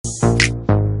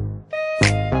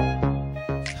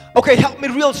Okay, help me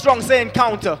real strong, say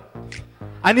encounter.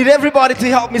 I need everybody to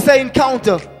help me say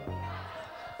encounter.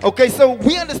 Okay, so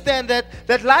we understand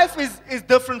that life is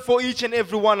different for each and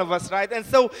every one of us, right? And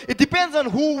so it depends on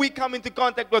who we come into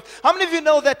contact with. How many of you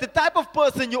know that the type of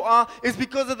person you are is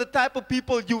because of the type of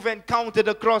people you've encountered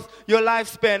across your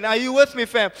lifespan? Are you with me,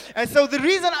 fam? And so the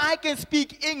reason I can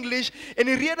speak English en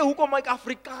die rede hoekom ek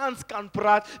Afrikaans kan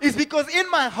praat is because in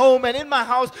my home and in my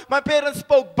house, my parents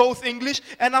spoke both English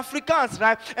and Afrikaans,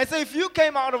 right? And so if you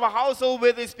came out of a household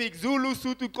where they speak Zulu,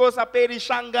 Sotho, Xhosa, Pedi,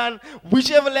 Shangaan,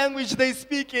 whichever language they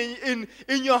speak in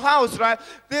your house, right?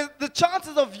 The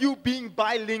chances of you being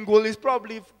bilingual is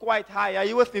probably quite high. Are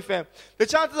you with me, fam? The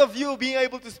chances of you being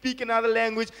able to speak another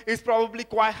language is probably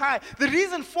quite high. The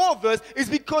reason for this is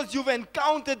because you've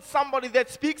encountered somebody that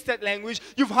speaks that language.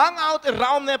 You've hung out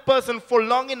around that person for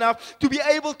long enough to be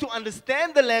able to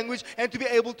understand the language and to be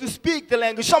able to speak the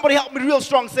language. Somebody help me real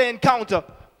strong, say encounter.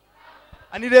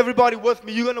 I need everybody with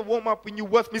me. You're going to warm up when you're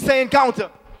with me. Say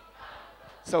encounter.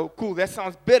 So cool, that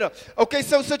sounds better. Okay,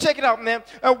 so check it out, man.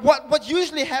 What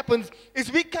usually happens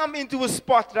is we come into a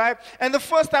spot, right? And the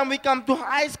first time we come to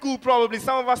high school, probably,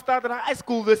 some of us started high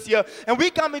school this year, and we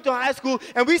come into high school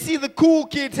and we see the cool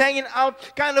kids hanging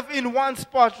out kind of in one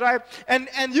spot, right? And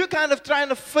you're kind of trying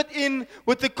to fit in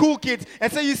with the cool kids.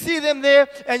 And so you see them there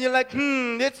and you're like,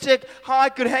 let's check how I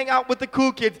could hang out with the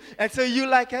cool kids. And so you're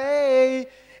like, hey.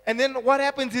 And then what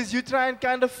happens is you try and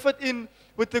kind of fit in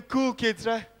with the cool kids,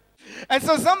 right? And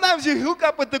so sometimes you hook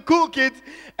up with the cool kids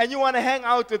and you want to hang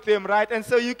out with them, right? And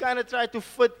so you kind of try to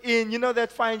fit in, you know,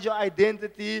 that find your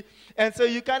identity. And so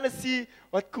you kind of see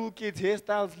what cool kids'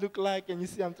 hairstyles look like. And you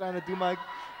see I'm trying to do my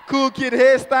cool kid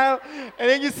hairstyle. And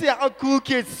then you see how cool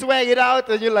kids swag it out.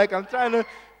 And you're like, I'm trying to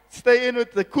stay in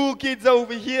with the cool kids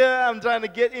over here. I'm trying to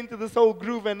get into this whole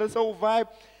groove and this whole vibe.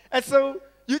 And so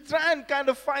you try and kind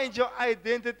of find your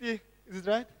identity. Is it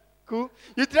right? Cool.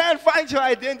 You try and find your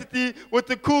identity with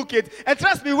the cool kids. And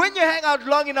trust me, when you hang out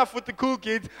long enough with the cool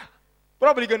kids,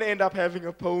 probably going to end up having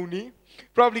a pony.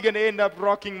 Probably going to end up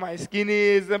rocking my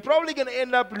skinnies. And probably going to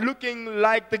end up looking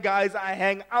like the guys I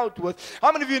hang out with.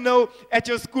 How many of you know at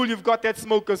your school you've got that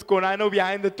smoker's corner? I know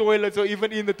behind the toilets or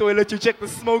even in the toilet you check the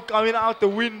smoke coming out the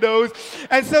windows.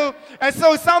 And so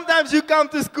sometimes you come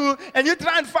to school and you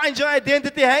try and find your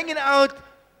identity hanging out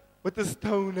with the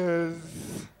stoners.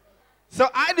 So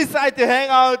I decide to hang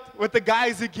out with the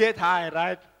guys who get high,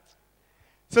 right?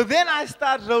 So then I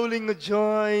start rolling a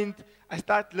joint. I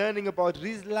start learning about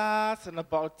Rizlas and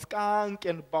about skunk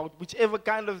and about whichever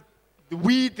kind of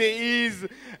weed there is.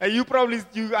 And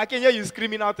I can hear you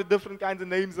screaming out the different kinds of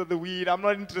names of the weed. I'm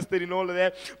not interested in all of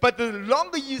that. But the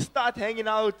longer you start hanging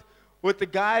out with the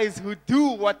guys who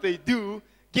do what they do,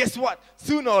 guess what?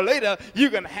 Sooner or later, you're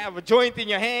going to have a joint in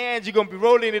your hands. You're going to be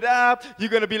rolling it up. You're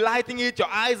going to be lighting it. Your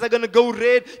eyes are going to go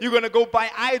red. You're going to go buy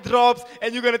eye drops.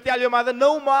 And you're going to tell your mother,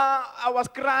 no, ma, I was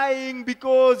crying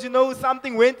because,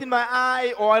 something went in my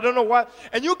eye or I don't know what.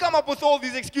 And you come up with all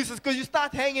these excuses because you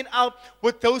start hanging out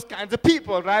with those kinds of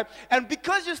people, right? And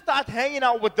because you start hanging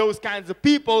out with those kinds of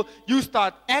people, you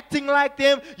start acting like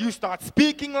them. You start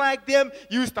speaking like them.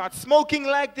 You start smoking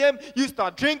like them. You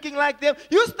start drinking like them.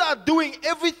 You start doing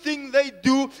everything they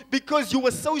do because you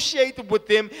associate with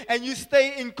them and you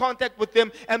stay in contact with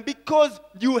them and because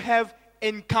you have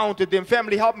encountered them.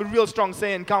 Family, help me real strong,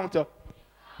 say encounter.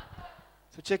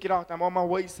 So check it out, I'm on my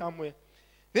way somewhere.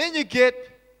 Then you get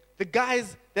the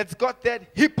guys that's got that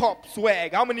hip-hop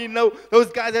swag. How many know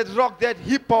those guys that rock that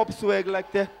hip-hop swag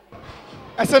like that?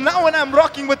 And so now when I'm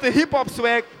rocking with the hip-hop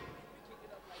swag,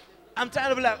 I'm trying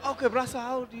to be like, okay, bro, so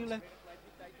how do you like?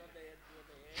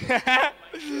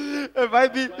 It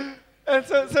might be. And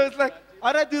so it's like,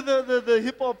 how do I do the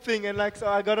hip-hop thing? And like, so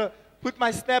I got to put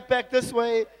my snap back this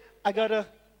way. I got to,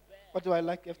 what do I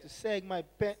like? You have to sag my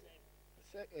pants.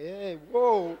 Hey,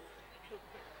 whoa.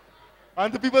 I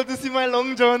want the people to see my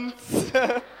long johns.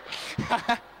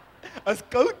 A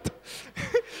coat.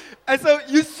 And so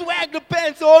you swag the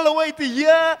pants all the way to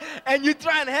here and you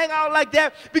try and hang out like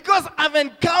that. Because I've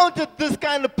encountered this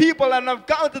kind of people and I've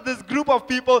encountered this group of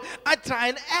people, I try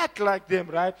and act like them,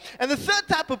 right? And the third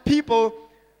type of people,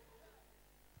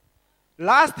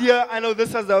 last year, I know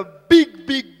this was a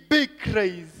big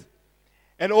craze.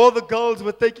 And all the girls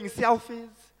were taking selfies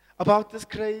about this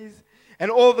craze.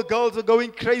 And all the girls were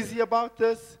going crazy about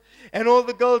this. And all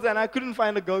the girls, and I couldn't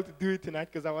find a girl to do it tonight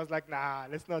because I was like, nah,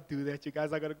 let's not do that. You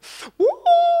guys are going to, woo,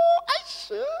 I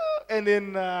sure. and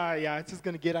then, yeah, it's just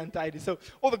going to get untidy. So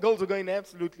all the girls are going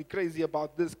absolutely crazy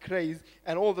about this craze,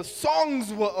 and all the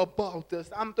songs were about this.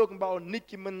 I'm talking about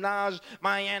Nicki Minaj,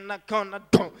 my anaconda,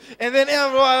 and then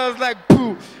everyone was like,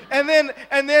 boo. And then,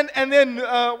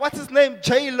 what's his name?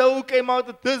 J-Lo came out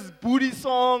with this booty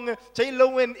song.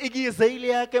 J-Lo and Iggy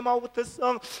Azalea came out with this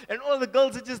song, and all the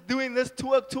girls are just doing this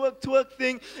twerk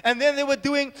thing. And then they were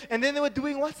doing,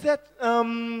 what's that?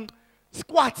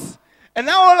 Squats. And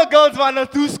now all the girls want to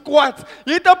do squats.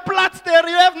 You hit the plats there,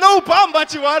 you have no bum,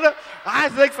 but you want to,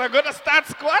 Isaac's are going to start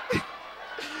squatting.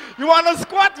 You want to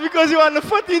squat because you want to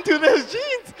fit into those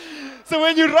jeans. So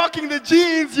when you're rocking the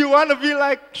jeans, you want to be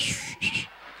like,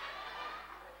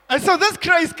 and so this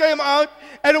craze came out,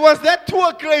 and it was that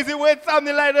tour craze. It went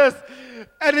something like this.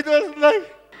 And it was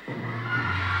like,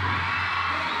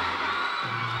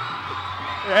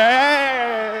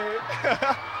 hey.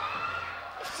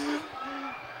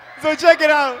 So check it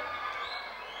out.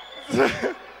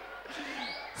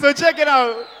 So check it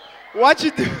out. What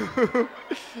you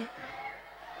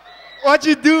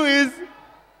do is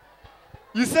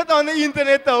you sit on the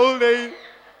internet the whole day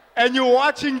and you're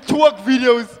watching twerk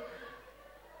videos.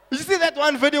 You see that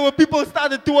one video where people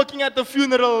started twerking at the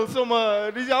funeral? How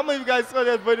many of you guys saw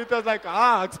that video? It was like,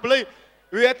 explain.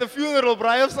 We're at the funeral, bro.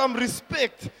 I have some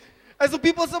respect. And so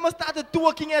people started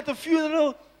twerking at the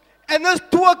funeral. And this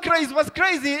twerk craze was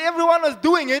crazy. Everyone was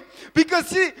doing it because,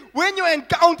 see, when you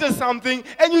encounter something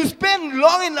and you spend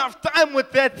long enough time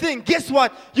with that thing, guess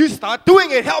what? You start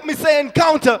doing it. Help me say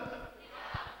encounter.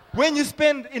 When you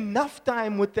spend enough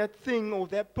time with that thing or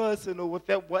that person or with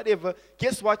that whatever,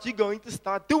 guess what? You're going to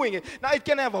start doing it. Now, it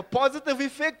can have a positive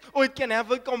effect or it can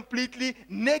have a completely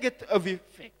negative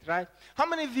effect, right? How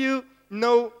many of you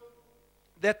know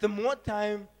that the more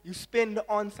time you spend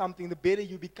on something, the better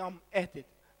you become at it?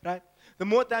 Right? The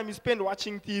more time you spend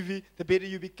watching TV, the better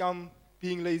you become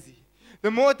being lazy. The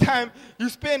more time you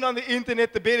spend on the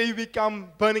internet, the better you become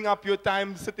burning up your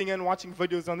time sitting and watching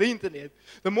videos on the internet.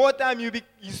 The more time you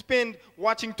spend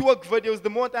watching twerk videos, the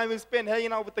more time you spend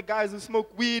hanging out with the guys who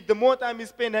smoke weed, the more time you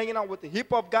spend hanging out with the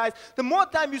hip-hop guys, the more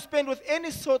time you spend with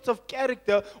any sort of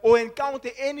character or encounter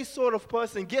any sort of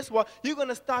person, guess what? You're going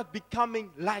to start becoming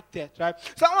like that, right?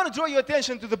 So I want to draw your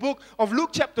attention to the book of Luke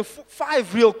chapter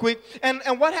 5 real quick. And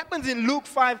what happens in Luke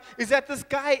 5 is that this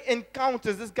guy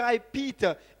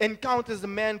Peter encounters a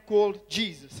man called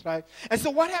Jesus, right? And so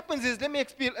what happens is, let me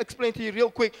explain to you real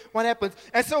quick what happens.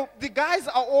 And so the guys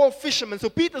are all fishermen. So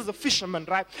Peter's a fisherman,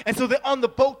 right? And so they're on the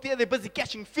boat there, they're busy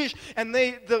catching fish, and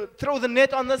they throw the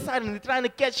net on this side, and they're trying to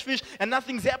catch fish, and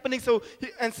nothing's happening. So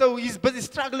he's busy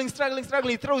struggling.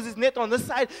 He throws his net on this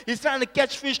side, he's trying to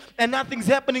catch fish, and nothing's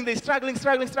happening. They're struggling.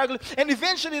 And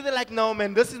eventually they're like, no,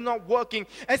 man, this is not working.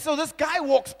 And so this guy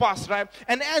walks past, right?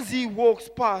 And as he walks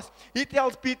past, he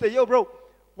tells Peter, yo, bro,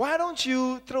 why don't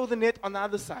you throw the net on the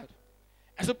other side?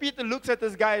 And so Peter looks at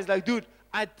this guy, he's like, dude,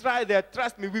 I tried that,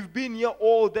 trust me, we've been here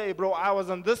all day, bro. I was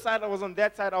on this side, I was on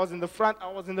that side, I was in the front, I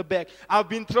was in the back. I've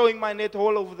been throwing my net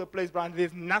all over the place, bro,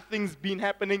 and nothing's been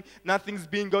happening, nothing's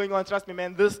been going on. Trust me,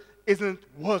 man, this isn't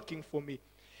working for me.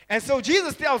 And so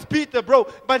Jesus tells Peter, bro,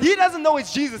 but he doesn't know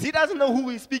it's Jesus. He doesn't know who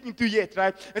he's speaking to yet,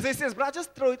 right? And so he says, bro,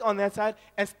 just throw it on that side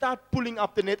and start pulling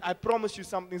up the net. I promise you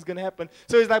something's going to happen.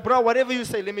 So he's like, bro, whatever you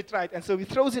say, let me try it. And so he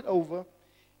throws it over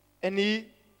and he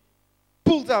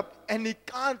pulls up and he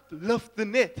can't lift the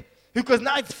net. Because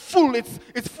now it's full. It's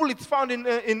full. It's found in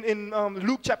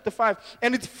Luke chapter 5.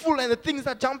 And it's full, and the things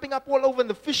are jumping up all over, and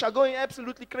the fish are going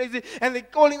absolutely crazy. And they're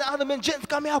calling the other men, gents,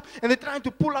 come help. And they're trying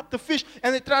to pull up the fish,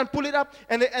 and they try and pull it up.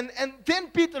 And then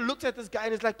Peter looks at this guy,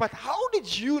 and he's like, but how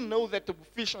did you know that the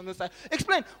fish on the side?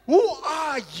 Explain, who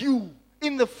are you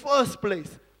in the first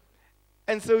place?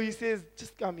 And so he says,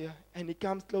 just come here. And he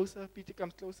comes closer. Peter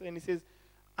comes closer, and he says,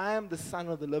 I am the Son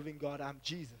of the living God. I'm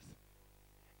Jesus.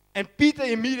 And Peter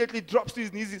immediately drops to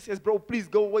his knees. He says, bro, please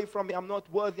go away from me. I'm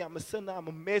not worthy. I'm a sinner. I'm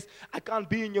a mess. I can't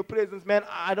be in your presence, man.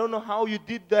 I don't know how you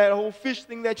did that whole fish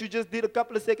thing that you just did a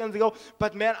couple of seconds ago.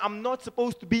 But, man, I'm not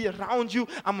supposed to be around you.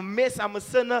 I'm a mess. I'm a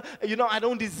sinner. You know, I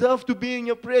don't deserve to be in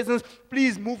your presence.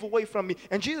 Please move away from me.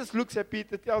 And Jesus looks at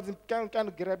Peter, tells him, kind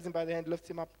of grabs him by the hand, lifts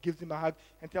him up, gives him a hug,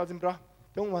 and tells him, bro,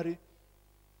 don't worry.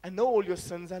 I know all your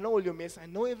sins. I know all your mess. I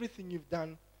know everything you've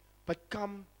done. But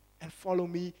come and follow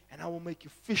me, and I will make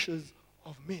you fishers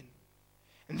of men.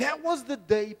 And that was the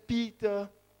day Peter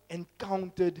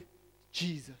encountered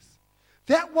Jesus.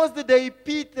 That was the day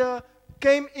Peter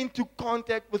came into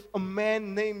contact with a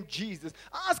man named Jesus.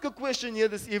 I ask a question here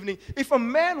this evening. If a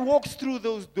man walks through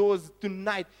those doors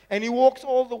tonight, and he walks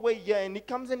all the way here, and he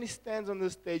comes and he stands on the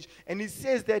stage, and he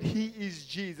says that he is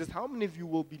Jesus, how many of you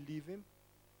will believe him?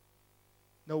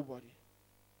 Nobody.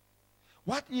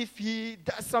 What if he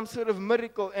does some sort of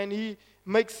miracle and he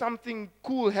makes something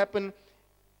cool happen?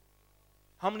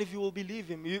 How many of you will believe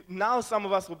him? Now some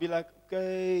of us will be like,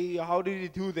 okay, how did he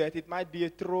do that? It might be a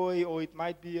Troy, or it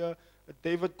might be a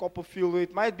David Copperfield, or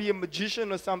it might be a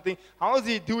magician or something. How is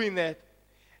he doing that?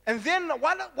 And then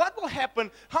what will happen?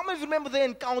 How many of you remember the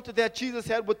encounter that Jesus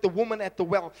had with the woman at the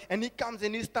well? And he comes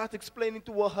and he starts explaining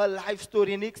to her life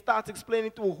story, and he starts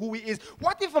explaining to her who he is.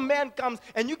 What if a man comes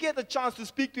and you get a chance to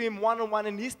speak to him one-on-one,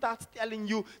 and he starts telling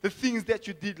you the things that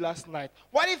you did last night?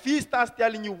 What if he starts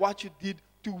telling you what you did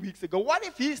 2 weeks ago? What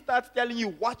if he starts telling you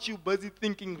what you're busy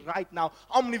thinking right now?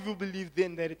 How many of you believe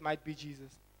then that it might be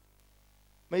Jesus?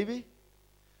 Maybe?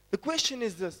 The question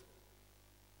is this.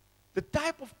 The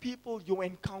type of people you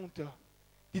encounter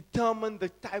determine the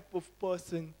type of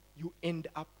person you end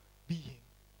up being.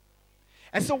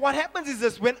 And so what happens is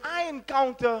this. When I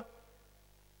encounter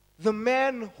the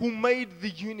man who made the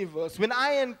universe, when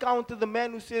I encounter the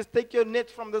man who says, take your net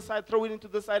from the side, throw it into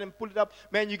the side and pull it up,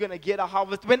 man, you're going to get a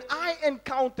harvest. When I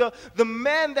encounter the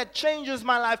man that changes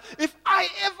my life, if I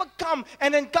ever come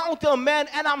and encounter a man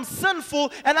and I'm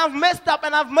sinful and I've messed up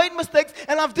and I've made mistakes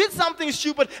and I've did something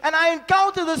stupid, and I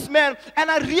encounter this man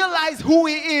and I realize who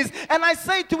he is, and I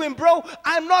say to him, bro,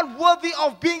 I'm not worthy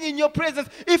of being in your presence.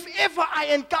 If ever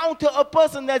I encounter a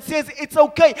person that says, it's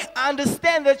okay, I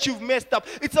understand that you've messed up.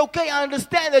 It's okay, I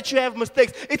understand that you have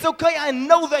mistakes. It's okay, I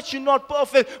know that you're not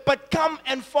perfect, but come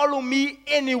and follow me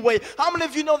anyway. How many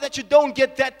of you know that you don't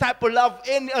get that type of love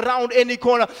around any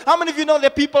corner? How many of you know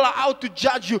that people are out to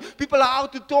judge you? People are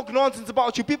out to talk nonsense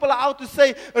about you. People are out to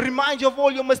say, remind you of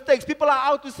all your mistakes. People are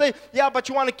out to say, yeah, but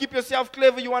you want to keep yourself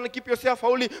clever, you want to keep yourself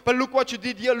holy, but look what you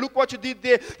did here, look what you did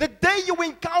there. The day you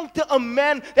encounter a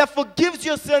man that forgives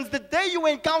your sins, the day you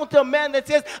encounter a man that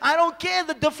says, I don't care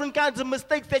the different kinds of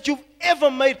mistakes that you've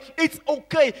ever made, it's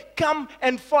okay. Come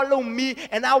and follow me,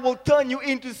 and I will turn you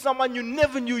into someone you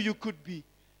never knew you could be.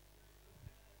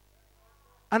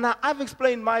 And I've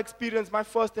explained my experience, my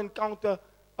first encounter,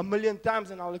 a million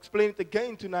times, and I'll explain it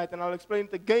again tonight, and I'll explain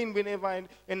it again whenever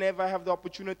I have the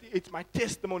opportunity. It's my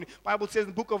testimony. Bible says in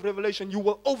the book of Revelation, you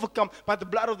will overcome by the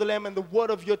blood of the Lamb and the word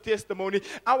of your testimony.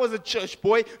 I was a church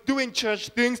boy, doing church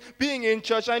things, being in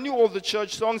church. I knew all the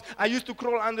church songs. I used to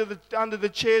crawl under the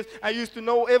chairs. I used to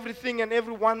know everything and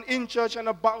everyone in church and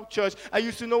about church. I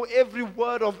used to know every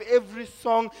word of every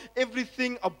song,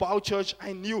 everything about church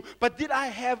I knew. But did I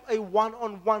have a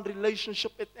one-on-one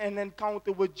relationship and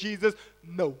encounter with Jesus?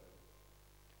 No.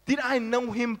 Did I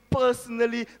know him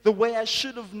personally the way I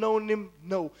should have known him?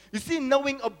 No. You see,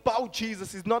 knowing about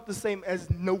Jesus is not the same as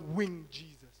knowing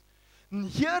Jesus.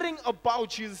 Hearing about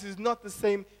Jesus is not the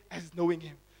same as knowing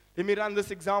him. Let me run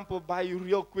this example by you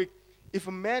real quick. If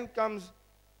a man comes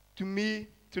to me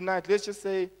tonight, let's just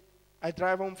say I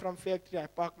drive home from factory, I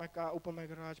park my car, open my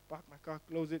garage, park my car,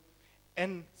 close it,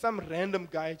 and some random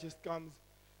guy just comes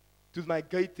to my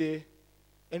gate there,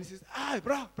 and he says, hi,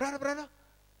 brother.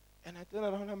 And I turn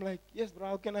around, I'm like, yes, bro,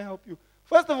 how can I help you?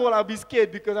 First of all, I'll be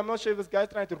scared because I'm not sure if this guy's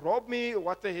trying to rob me or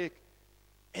what the heck.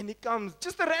 And he comes,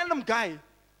 just a random guy.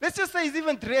 Let's just say he's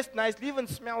even dressed nicely, even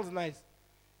smells nice.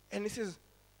 And he says,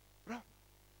 bro,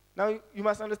 now you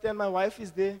must understand my wife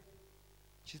is there.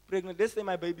 She's pregnant. Let's say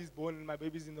my baby's born and my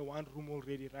baby's in the one room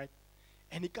already, right?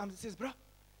 And he comes and says, bro,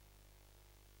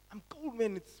 I'm cold,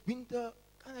 man. It's winter.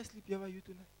 Can I sleep here with you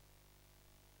tonight?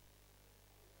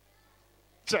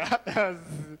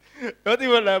 Not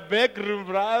even a back room,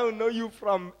 bro. I don't know you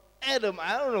from Adam.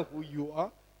 I don't know who you are.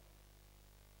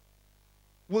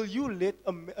 Will you let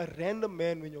a random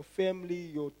man, when your family,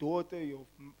 your daughter,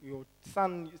 your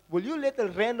son, will you let a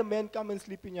random man come and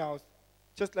sleep in your house?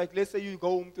 Just like, let's say you go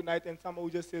home tonight and someone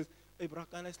just says, hey, bro,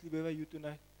 can I sleep with you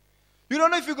tonight? You don't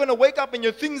know if you're going to wake up and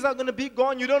your things are going to be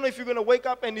gone. You don't know if you're going to wake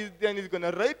up and he's going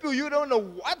to rape you. You don't know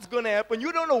what's going to happen.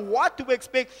 You don't know what to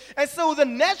expect. And so the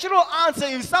natural answer,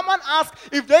 if someone asks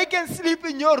if they can sleep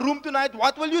in your room tonight,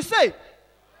 what will you say?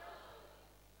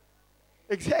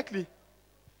 Exactly.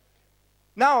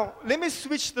 Now, let me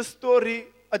switch the story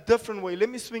a different way. Let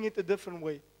me swing it a different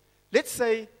way. Let's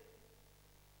say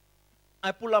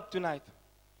I pull up tonight.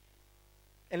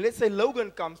 And let's say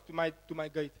Logan comes to my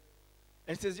gate.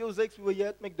 And says, yo, Zakes, we were here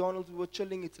at McDonald's, we were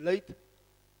chilling, it's late.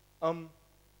 I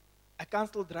can't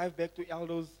still drive back to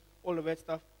Aldo's, all of that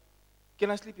stuff. Can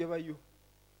I sleep here by you?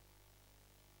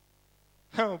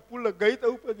 Pull the gate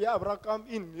open, yeah, bro, come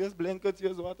in. Here's blankets,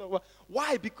 here's water.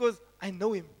 Why? Because I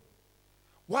know him.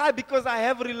 Why? Because I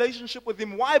have a relationship with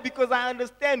him. Why? Because I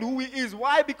understand who he is.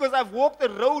 Why? Because I've walked the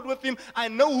road with him. I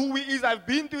know who he is. I've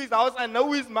been to his house. I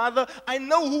know his mother. I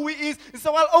know who he is. And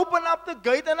so I'll open up the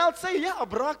gate and I'll say, yeah,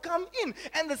 bro, come in.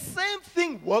 And the same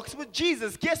thing works with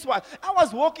Jesus. Guess what? I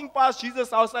was walking past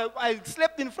Jesus' house. I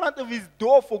slept in front of his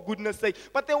door, for goodness sake.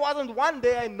 But there wasn't one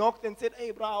day I knocked and said,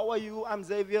 hey, bro, how are you? I'm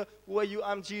Xavier. Who are you?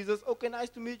 I'm Jesus. Okay, nice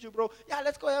to meet you, bro. Yeah,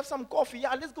 let's go have some coffee.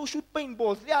 Yeah, let's go shoot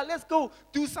paintballs. Yeah, let's go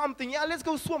do something. Yeah, let's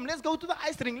go swim. Let's go to the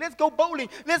ice rink. Let's go bowling.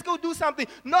 Let's go do something.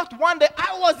 Not one day.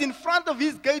 I was in front of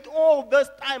his gate all this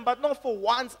time, but not for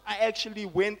once I actually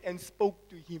went and spoke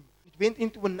to him. It went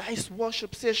into a nice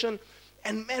worship session,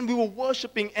 and man, we were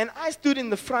worshiping, and I stood in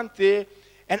the front there,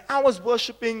 and I was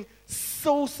worshiping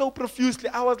so profusely.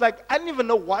 I was like, I didn't even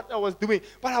know what I was doing,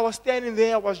 but I was standing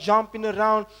there, I was jumping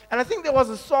around, and I think there was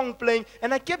a song playing,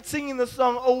 and I kept singing the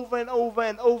song over and over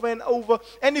and over and over,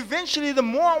 and eventually the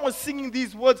more I was singing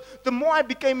these words, the more I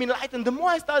became enlightened, the more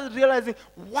I started realizing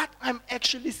what I'm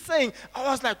actually saying. I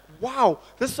was like, wow,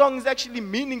 this song is actually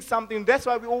meaning something. That's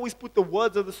why we always put the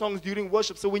words of the songs during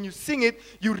worship, so when you sing it,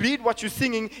 you read what you're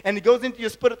singing, and it goes into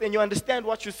your spirit, and you understand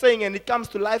what you're saying, and it comes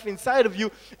to life inside of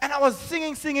you. And I was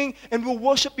singing, and we were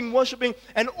worshiping,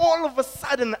 and all of a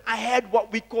sudden, I had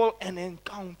what we call an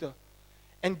encounter.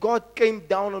 And God came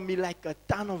down on me like a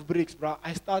ton of bricks, bro.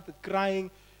 I started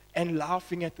crying and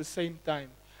laughing at the same time.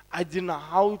 I didn't know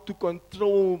how to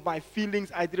control my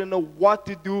feelings. I didn't know what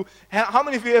to do. How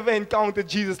many of you ever encountered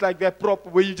Jesus like that proper,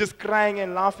 where you're just crying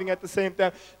and laughing at the same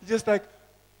time? Just like,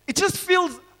 it just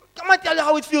feels... Come on, tell you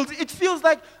how it feels. It feels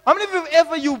like, how many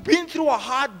of you've been through a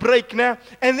heartbreak now,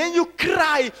 and then you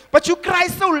cry, but you cry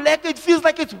so lekker, it feels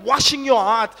like it's washing your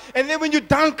heart. And then when you're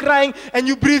done crying and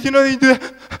you breathe, you do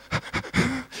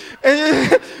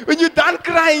and when you're done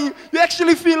crying, you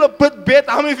actually feel a bit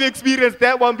better. How many of you experienced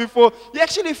that one before? You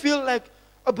actually feel like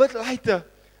a bit lighter.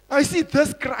 Now you see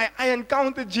this cry, I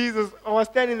encountered Jesus. I was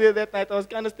standing there that night. I was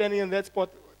kind of standing in that spot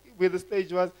where the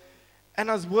stage was. And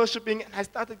I was worshiping, and I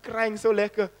started crying so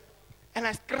lekker. And I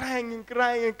was crying,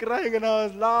 and I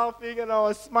was laughing, and I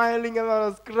was smiling, and I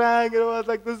was crying, and I was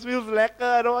like, this feels lekker,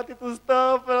 I don't want it to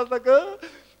stop. And I was like, oh.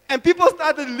 And people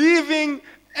started leaving,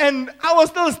 and I was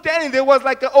still standing. There was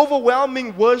like an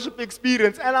overwhelming worship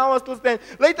experience, and I was still standing.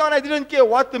 Later on, I didn't care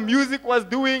what the music was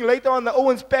doing. Later on, the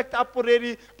Owens packed up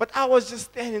already, but I was just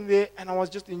standing there, and I was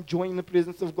just enjoying the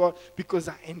presence of God because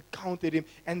I encountered Him.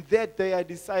 And that day, I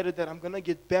decided that I'm going to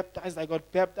get baptized. I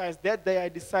got baptized. That day, I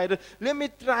decided, let me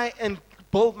try and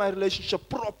build my relationship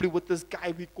properly with this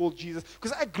guy we call Jesus.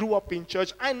 Because I grew up in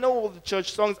church. I know all the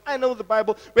church songs. I know the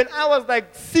Bible. When I was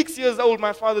like 6 years old,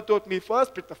 my father taught me 1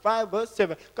 Peter 5 verse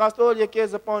 7. Cast all your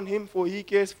cares upon him, for he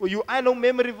cares for you. I know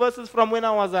memory verses from when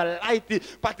I was a lighty,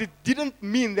 but it didn't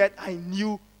mean that I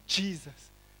knew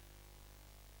Jesus.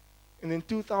 And in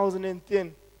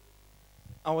 2010,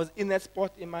 I was in that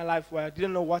spot in my life where I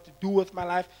didn't know what to do with my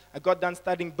life. I got done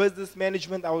studying business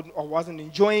management. I wasn't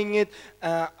enjoying it.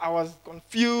 I was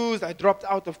confused. I dropped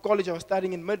out of college. I was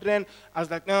studying in Midrand. I was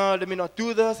like, no, let me not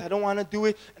do this. I don't want to do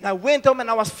it. And I went home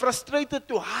and I was frustrated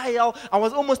to high hell. I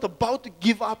was almost about to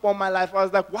give up on my life. I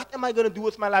was like, what am I going to do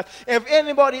with my life? If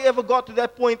anybody ever got to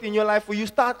that point in your life where you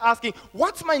start asking,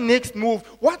 what's my next move?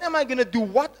 What am I going to do?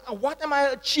 What am I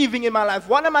achieving in my life?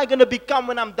 What am I going to become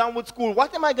when I'm done with school?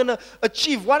 What am I going to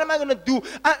achieve? What am I going to do?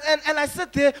 And I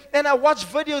sit there and I watch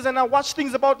videos and I watch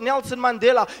things about Nelson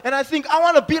Mandela. And I think, I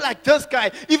want to be like this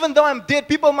guy. Even though I'm dead,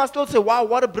 people must still say, wow,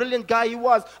 what a brilliant guy he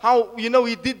was. How,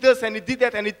 he did this and he did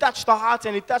that and he touched the hearts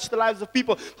and he touched the lives of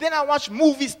people. Then I watch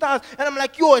movie stars and I'm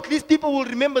like, yo, at least people will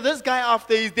remember this guy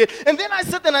after he's dead. And then I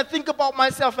sit and I think about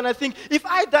myself and I think, if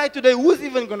I die today, who's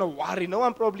even going to worry? No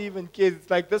one probably even cares. It's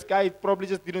like, this guy probably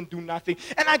just didn't do nothing.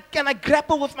 And I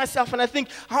grapple with myself and I think,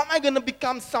 how am I going to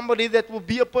become somebody that will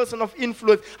be a person of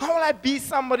influence? How will I be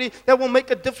somebody that will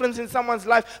make a difference in someone's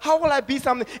life? How will I be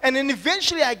something? And then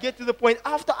eventually I get to the point,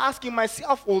 after asking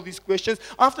myself all these questions,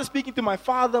 after speaking to my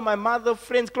father, my mother,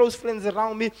 friends, close friends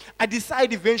around me, I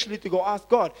decide eventually to go ask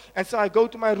God. And so I go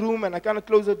to my room and I kind of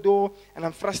close the door and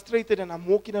I'm frustrated and I'm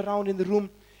walking around in the room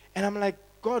and I'm like,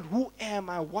 God, who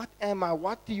am I? What am I?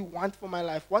 What do you want for my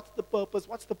life? What's the purpose?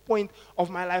 What's the point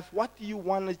of my life? What do you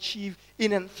want to achieve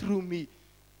in and through me?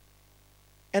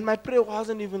 And my prayer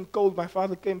wasn't even cold. My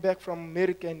father came back from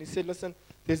America and he said, listen,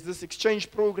 there's this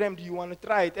exchange program. Do you want to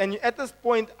try it? And at this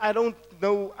point, I don't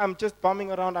know. I'm just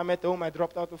bumming around. I'm at home. I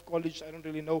dropped out of college. I don't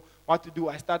really know what to do.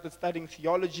 I started studying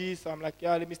theology. So I'm like,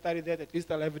 yeah, let me study that. At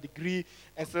least I'll have a degree.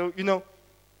 And so,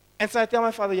 and so I tell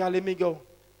my father, yeah, let me go.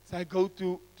 So I go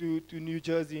to New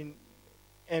Jersey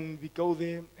and we go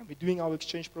there and we're doing our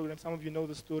exchange program. Some of you know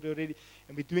the story already.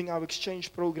 And we're doing our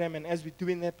exchange program. And as we're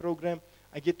doing that program,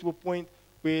 I get to a point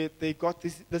where they got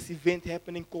this event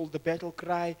happening called the Battle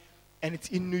Cry, and it's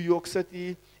in New York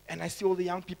City, and I see all the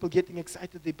young people getting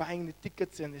excited. They're buying the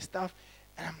tickets and the stuff,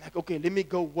 and I'm like, okay, let me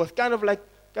go with kind of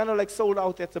like sold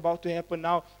out that's about to happen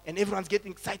now, and everyone's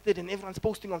getting excited, and everyone's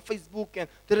posting on Facebook, and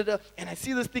da-da-da, and I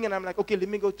see this thing, and I'm like, okay, let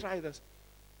me go try this.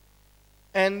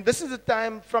 And this is the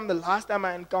time, from the last time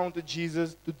I encountered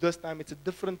Jesus to this time, it's a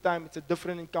different time, it's a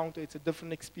different encounter, it's a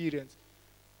different experience.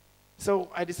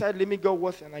 So I decided, let me go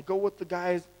with, and I go with the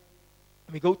guys,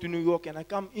 and we go to New York, and I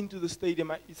come into the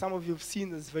stadium. Some of you have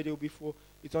seen this video before.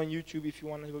 It's on YouTube. If you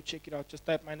want to go check it out, just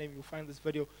type my name, you'll find this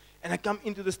video. And I come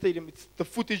into the stadium. It's the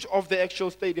footage of the actual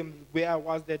stadium where I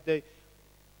was that day.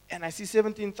 And I see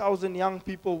 17,000 young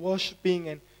people worshiping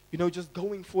and, just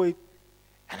going for it.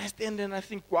 And I stand there and I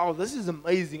think, wow, this is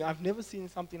amazing. I've never seen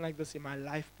something like this in my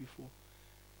life before.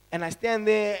 And I stand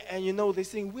there and, they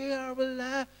sing, "We Are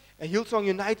Alive." And Hillsong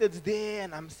United's there,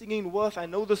 and I'm singing with. I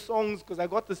know the songs because I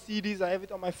got the CDs. I have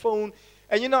it on my phone.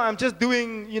 And, I'm just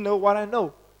doing, what I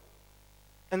know.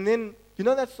 And then,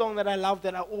 that song that I love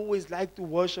that I always like to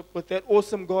worship with, that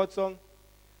Awesome God song?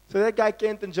 So that guy,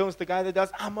 Kenton Jones, the guy that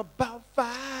does, "I'm about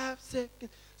 5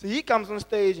 seconds." So he comes on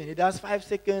stage, and he does 5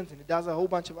 seconds, and he does a whole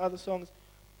bunch of other songs.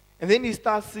 And then he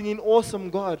starts singing Awesome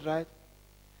God, right?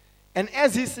 And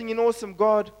as he's singing Awesome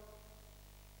God,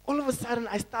 all of a sudden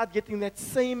I start getting that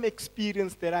same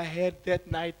experience that I had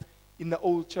that night in the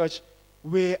old church,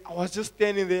 where I was just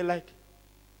standing there like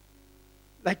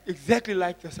exactly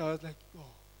like this. I was like, oh,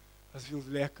 this feels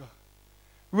lekker.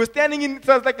 We were standing in,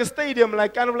 so it was like a stadium,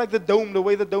 like kind of like the dome, the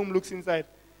way the dome looks inside.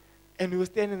 And we were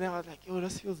standing there, I was like, yo,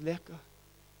 this feels lekker.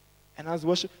 And I was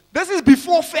worshiping. This is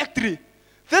before factory.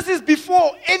 This is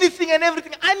before anything and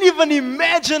everything. I didn't even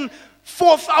imagine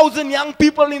 4,000 young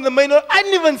people in the main. I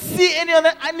didn't even see any of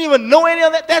that. I didn't even know any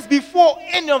of that. That's before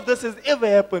any of this has ever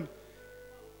happened.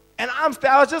 And I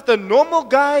was just a normal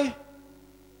guy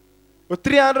with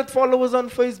 300 followers on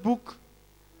Facebook.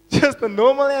 Just a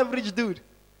normal average dude.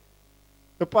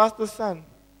 The pastor's son.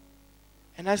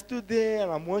 And I stood there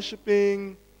and I'm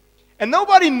worshiping. And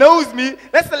nobody knows me.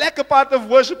 That's the lack of part of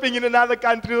worshiping in another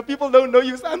country. The people don't know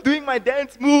you. So I'm doing my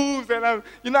dance moves and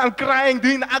I'm crying,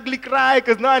 doing the ugly cry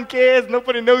because no one cares.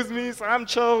 Nobody knows me, so I'm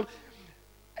chill.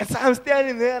 And so I'm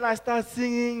standing there and I start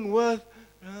singing with,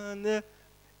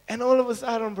 and all of a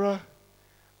sudden, bro,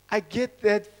 I get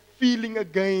that feeling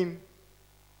again.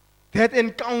 That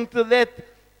encounter,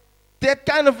 that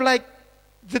kind of like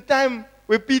the time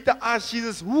where Peter asked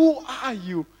Jesus, "Who are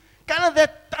you?" Kind of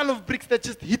that ton of bricks that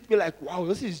just hit me like, wow,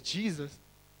 this is Jesus.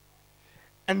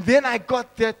 And then I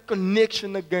got that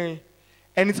connection again.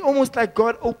 And it's almost like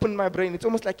God opened my brain. It's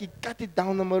almost like He cut it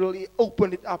down the middle. He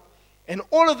opened it up. And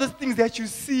all of the things that you're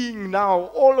seeing now,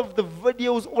 all of the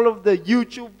videos, all of the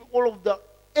YouTube,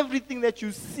 everything that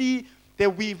you see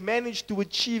that we've managed to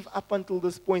achieve up until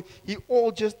this point, He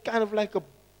all just kind of like a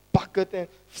bucket and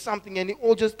something, and He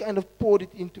all just kind of poured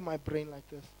it into my brain like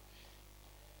this.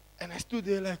 And I stood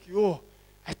there like, yo.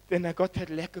 Then I got that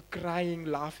lekker crying,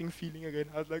 laughing feeling again.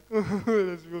 I was like, oh,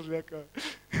 this feels lekker.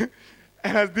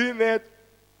 And I was doing that.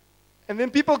 And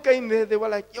then people came there. They were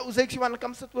like, yo, Zex, you want to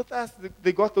come sit with us?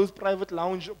 They got those private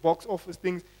lounge box office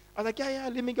things. I was like, yeah,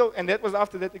 let me go. And that was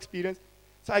after that experience.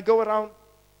 So I go around.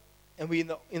 And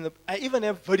I even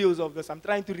have videos of this. I'm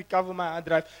trying to recover my hard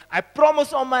drive. I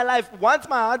promise on my life, once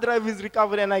my hard drive is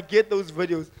recovered and I get those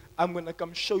videos, I'm going to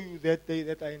come show you that day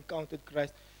that I encountered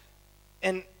Christ.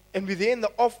 And we're there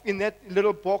in that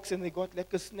little box, and they got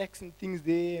lekker snacks and things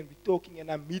there, and we're talking,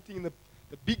 and I'm meeting the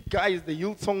big guys, the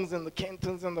Hillsongs and the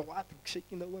Cantons and the what,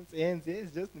 shaking the one's hands there.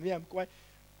 It's just me, I'm quiet.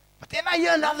 But then I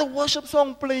hear another worship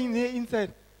song playing there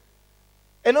inside.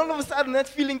 And all of a sudden, that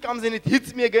feeling comes and it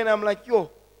hits me again. I'm like,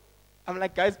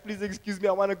 guys, please excuse me.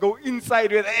 I want to go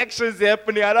inside where the action is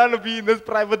happening. I don't want to be in this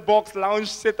private box lounge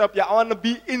setup. Yeah, I want to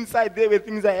be inside there where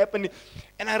things are happening.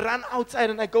 And I run outside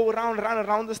and I run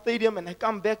around the stadium, and I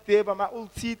come back there by my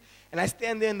old seat, and I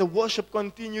stand there and the worship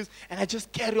continues, and I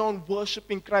just carry on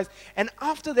worshiping Christ. And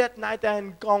after that night I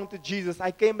encountered Jesus. I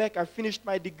came back, I finished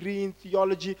my degree in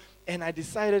theology, and I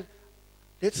decided,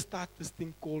 let's start this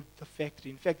thing called The Factory.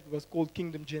 In fact, it was called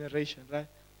Kingdom Generation, right?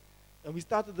 And we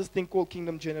started this thing called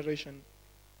Kingdom Generation.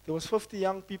 There was 50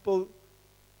 young people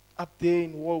up there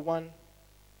in Wall 1.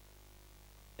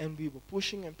 And we were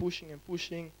pushing and pushing and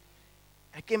pushing.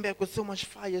 I came back with so much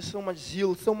fire, so much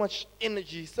zeal, so much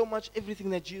energy, so much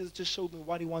everything that Jesus just showed me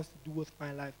what He wants to do with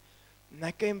my life. And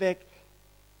I came back,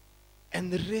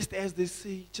 and the rest, as they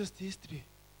say, just history.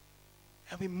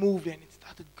 And we moved and it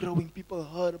started growing. People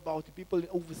heard about it. People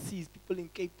overseas, people in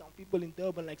Cape Town, people in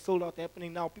Durban, like sold out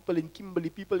happening now. People in Kimberley,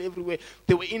 people everywhere.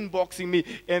 They were inboxing me.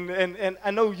 And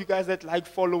I know you guys that like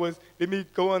followers. Let me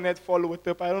go on that follower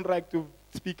tip. I don't like to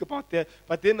speak about that.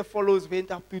 But then the followers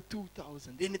went up to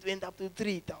 2,000. Then it went up to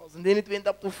 3,000. Then it went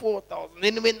up to 4,000.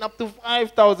 Then it went up to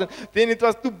 5,000. Then it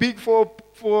was too big for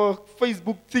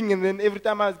Facebook thing. And then every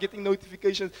time I was getting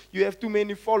notifications, you have too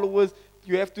many followers.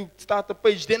 You have to start a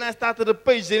page. Then I started a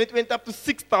page. Then it went up to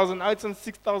 6,000. Now it's on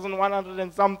 6,100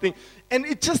 and something. And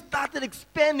it just started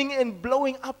expanding and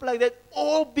blowing up like that.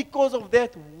 All because of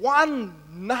that one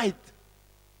night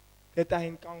that I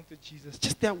encountered Jesus.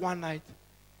 Just that one night.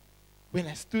 When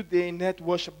I stood there in that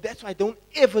worship. That's why don't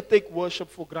ever take worship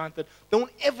for granted. Don't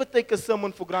ever take a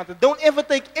sermon for granted. Don't ever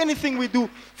take anything we do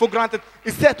for granted.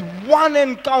 It's that one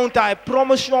encounter. I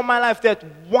promise you on my life, that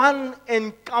one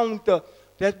encounter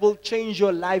that will change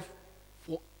your life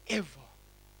forever.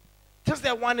 Just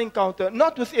that one encounter,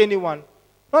 not with anyone,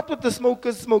 not with the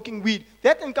smokers smoking weed.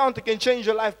 That encounter can change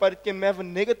your life, but it can have a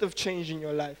negative change in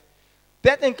your life.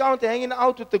 That encounter, hanging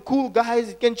out with the cool guys,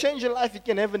 it can change your life, it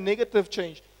can have a negative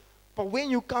change. But when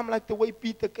you come like the way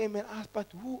Peter came and asked, but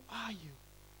who are you?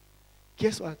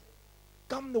 Guess what?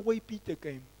 Come the way Peter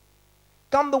came.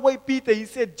 Come the way Peter, he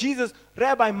said, Jesus,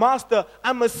 Rabbi, Master,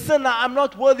 I'm a sinner. I'm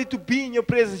not worthy to be in your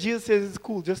presence. Jesus says, it's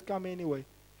cool. Just come anyway.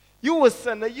 You a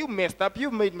sinner. You messed up.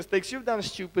 You've made mistakes. You've done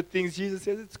stupid things. Jesus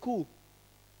says, it's cool.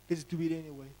 Let's do it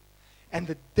anyway. And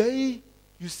the day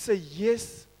you say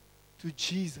yes to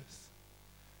Jesus,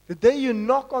 the day you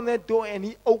knock on that door and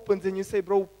he opens and you say,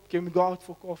 bro, can we go out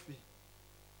for coffee?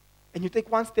 And you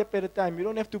take one step at a time. You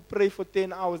don't have to pray for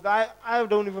 10 hours. I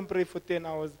don't even pray for 10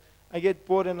 hours. I get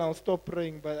bored and I'll stop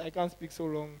praying, but I can't speak so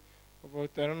long about,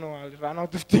 I don't know, I'll run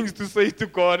out of things to say to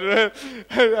God.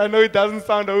 I know it doesn't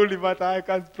sound holy, but I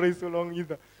can't pray so long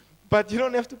either. But you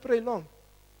don't have to pray long.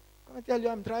 I'm going to tell you,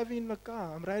 I'm driving in my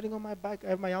car. I'm riding on my bike. I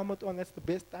have my helmet on. That's the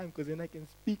best time because then I can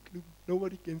speak. Look,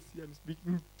 nobody can see. I'm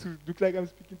speaking to, look like I'm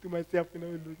speaking to myself. You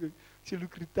know, she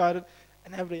look retarded.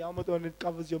 And I have the helmet on. It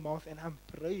covers your mouth. And I'm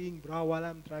praying, bro, while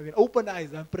I'm driving. Open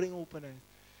eyes. I'm praying open eyes.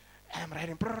 And I'm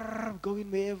riding, going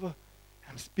wherever.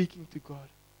 I'm speaking to God.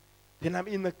 Then I'm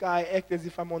in the car. I act as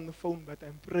if I'm on the phone, but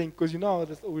I'm praying. Because you know,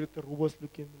 that's always the robots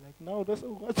looking like, no, that's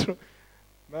what's wrong.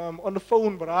 No, I'm on the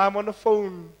phone, bro. I'm on the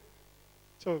phone.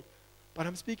 So, but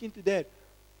I'm speaking to that.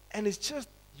 And it's just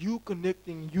you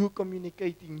connecting, you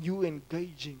communicating, you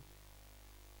engaging.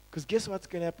 Because guess what's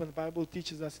going to happen? The Bible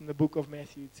teaches us in the book of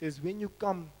Matthew. It says, when you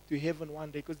come to heaven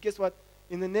one day, because guess what?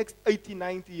 In the next 80,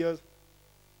 90 years,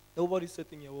 nobody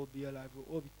sitting here will be alive.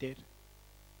 We'll all be dead.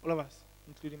 All of us,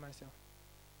 including myself.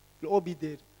 We'll all be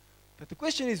dead. But the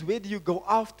question is, where do you go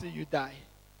after you die?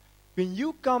 When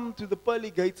you come to the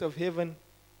pearly gates of heaven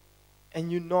and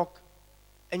you knock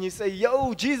and you say,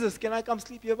 yo, Jesus, can I come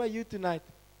sleep here by you tonight?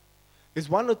 There's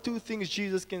one or two things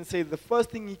Jesus can say. The first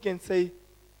thing he can say,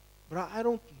 bro, I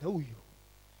don't know you.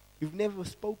 You've never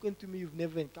spoken to me. You've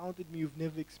never encountered me. You've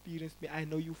never experienced me. I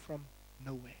know you from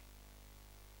nowhere.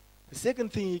 The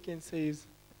second thing he can say is,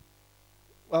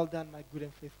 well done, my good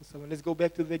and faithful servant. Let's go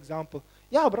back to the example.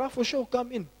 Yeah, bro, for sure,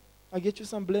 come in. I'll get you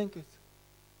some blankets.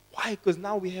 Why? Because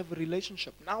now we have a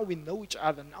relationship. Now we know each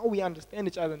other. Now we understand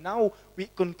each other. Now we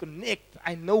can connect.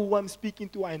 I know who I'm speaking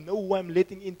to. I know who I'm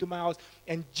letting into my house.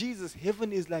 And Jesus,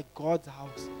 heaven is like God's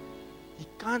house. He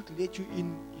can't let you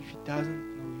in if he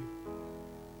doesn't know you.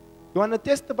 You want to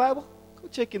test the Bible? Go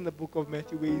check in the book of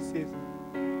Matthew where he says,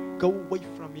 go away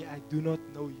from me, I do not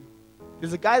know you.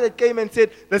 There's a guy that came and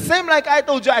said, the same like I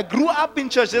told you, I grew up in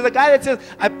church. There's a guy that says,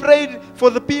 I prayed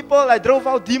for the people, I drove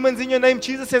out demons in your name.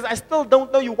 Jesus says, I still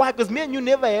don't know you. Why? Because me and you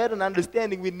never had an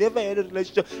understanding. We never had a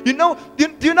relationship. You know, do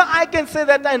you know I can say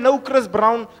that I know Chris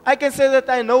Brown. I can say that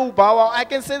I know Bow Wow. I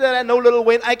can say that I know Lil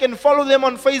Wayne. I can follow them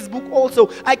on Facebook also.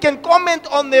 I can comment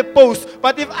on their posts.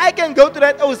 But if I can go to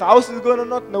that house, he's going to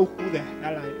not know who the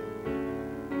hell I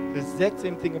am. The exact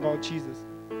same thing about Jesus.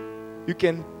 You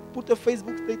can put a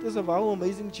Facebook status of how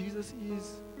amazing Jesus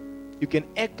is. You can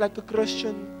act like a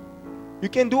Christian. You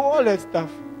can do all that stuff.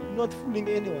 You're not fooling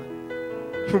anyone.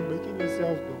 You're making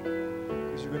yourself go.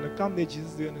 Because you're going to come there,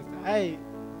 Jesus is going to say, hey,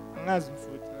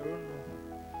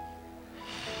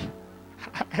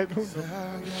 I don't know.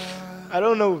 I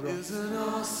don't know, bro.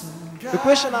 The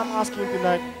question I'm asking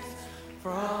tonight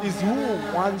is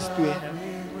who wants to have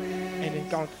an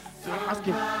encounter? So I'm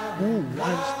asking, who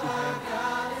wants to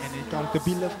have an encounter?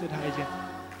 Be lifted high, Jen.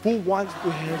 Who wants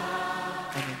to have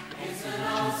an encounter with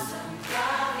Jesus?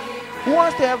 Who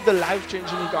wants to have the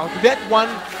life-changing encounter? That one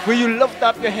where you lift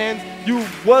up your hands, you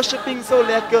worshiping so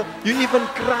lekker, you even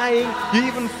crying, you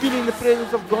even feeling the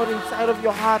presence of God inside of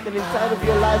your heart and inside of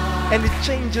your life, and it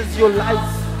changes your life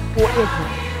forever.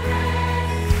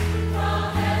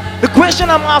 The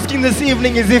question I'm asking this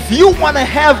evening is, if you want to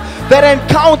have that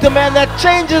encounter, man, that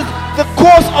changes the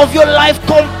course of your life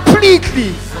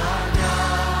completely,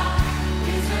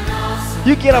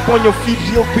 you get up on your feet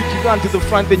real quick, you run to the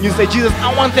front and you say, Jesus,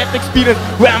 I want that experience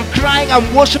where I'm crying, I'm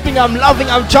worshiping, I'm loving,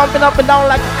 I'm jumping up and down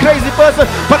like a crazy person,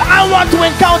 but I want to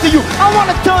encounter you. I want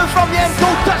to turn from here and go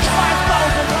touch 5